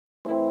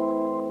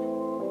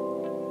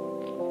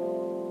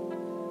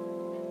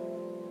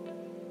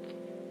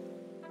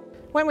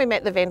When we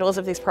met the vendors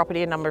of this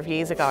property a number of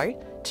years ago,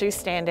 two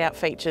standout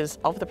features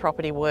of the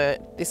property were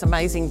this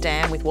amazing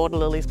dam with water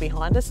lilies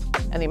behind us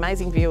and the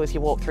amazing view as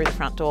you walk through the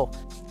front door.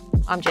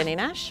 I'm Jenni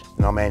Nash.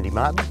 And I'm Andy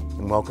Martin,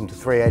 and welcome to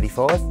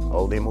 385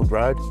 Old Emerald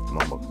Road,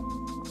 Monbulk.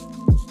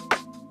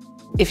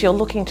 If you're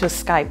looking to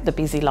escape the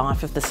busy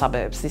life of the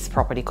suburbs, this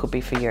property could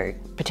be for you.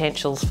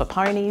 Potentials for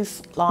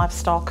ponies,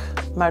 livestock,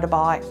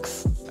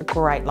 motorbikes, a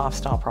great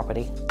lifestyle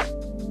property.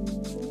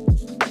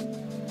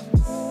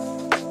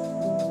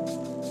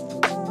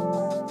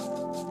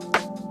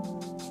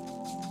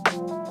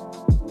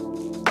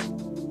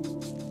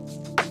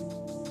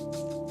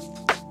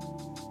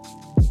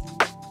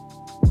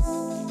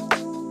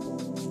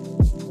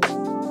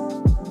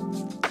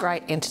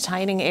 Great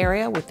entertaining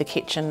area with the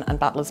kitchen and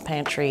butler's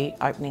pantry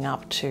opening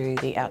up to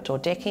the outdoor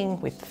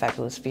decking with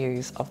fabulous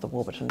views of the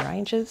Warburton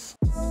Ranges.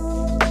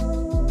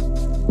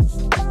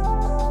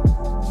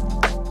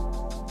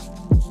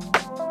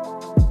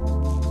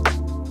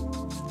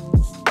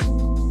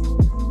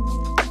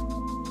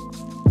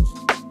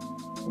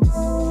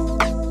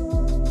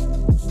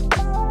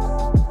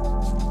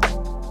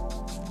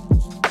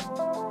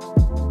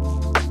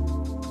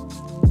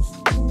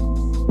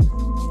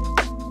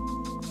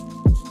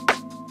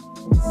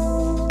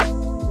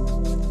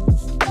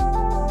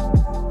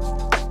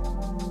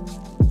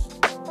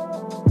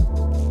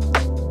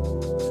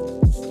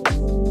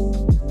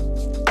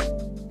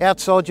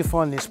 Outside you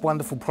find this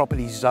wonderful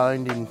property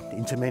zoned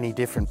into many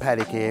different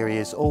paddock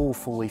areas, all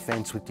fully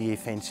fenced with deer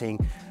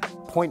fencing,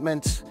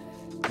 appointments,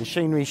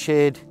 machinery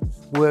shed,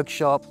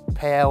 workshop,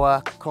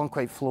 power,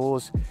 concrete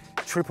floors,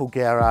 triple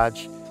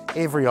garage,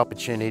 every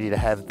opportunity to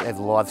have the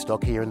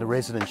livestock here and the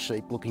resident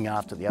sheep looking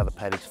after the other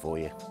paddocks for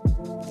you.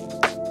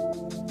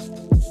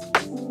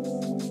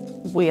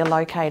 We are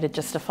located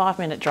just a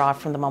 5-minute drive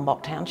from the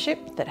Monbulk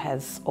township that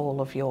has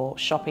all of your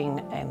shopping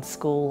and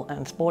school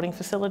and sporting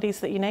facilities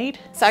that you need.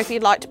 So if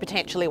you'd like to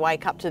potentially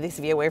wake up to this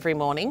view every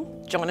morning,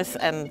 join us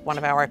in one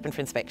of our open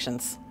for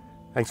inspections.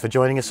 Thanks for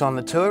joining us on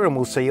the tour, and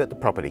we'll see you at the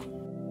property.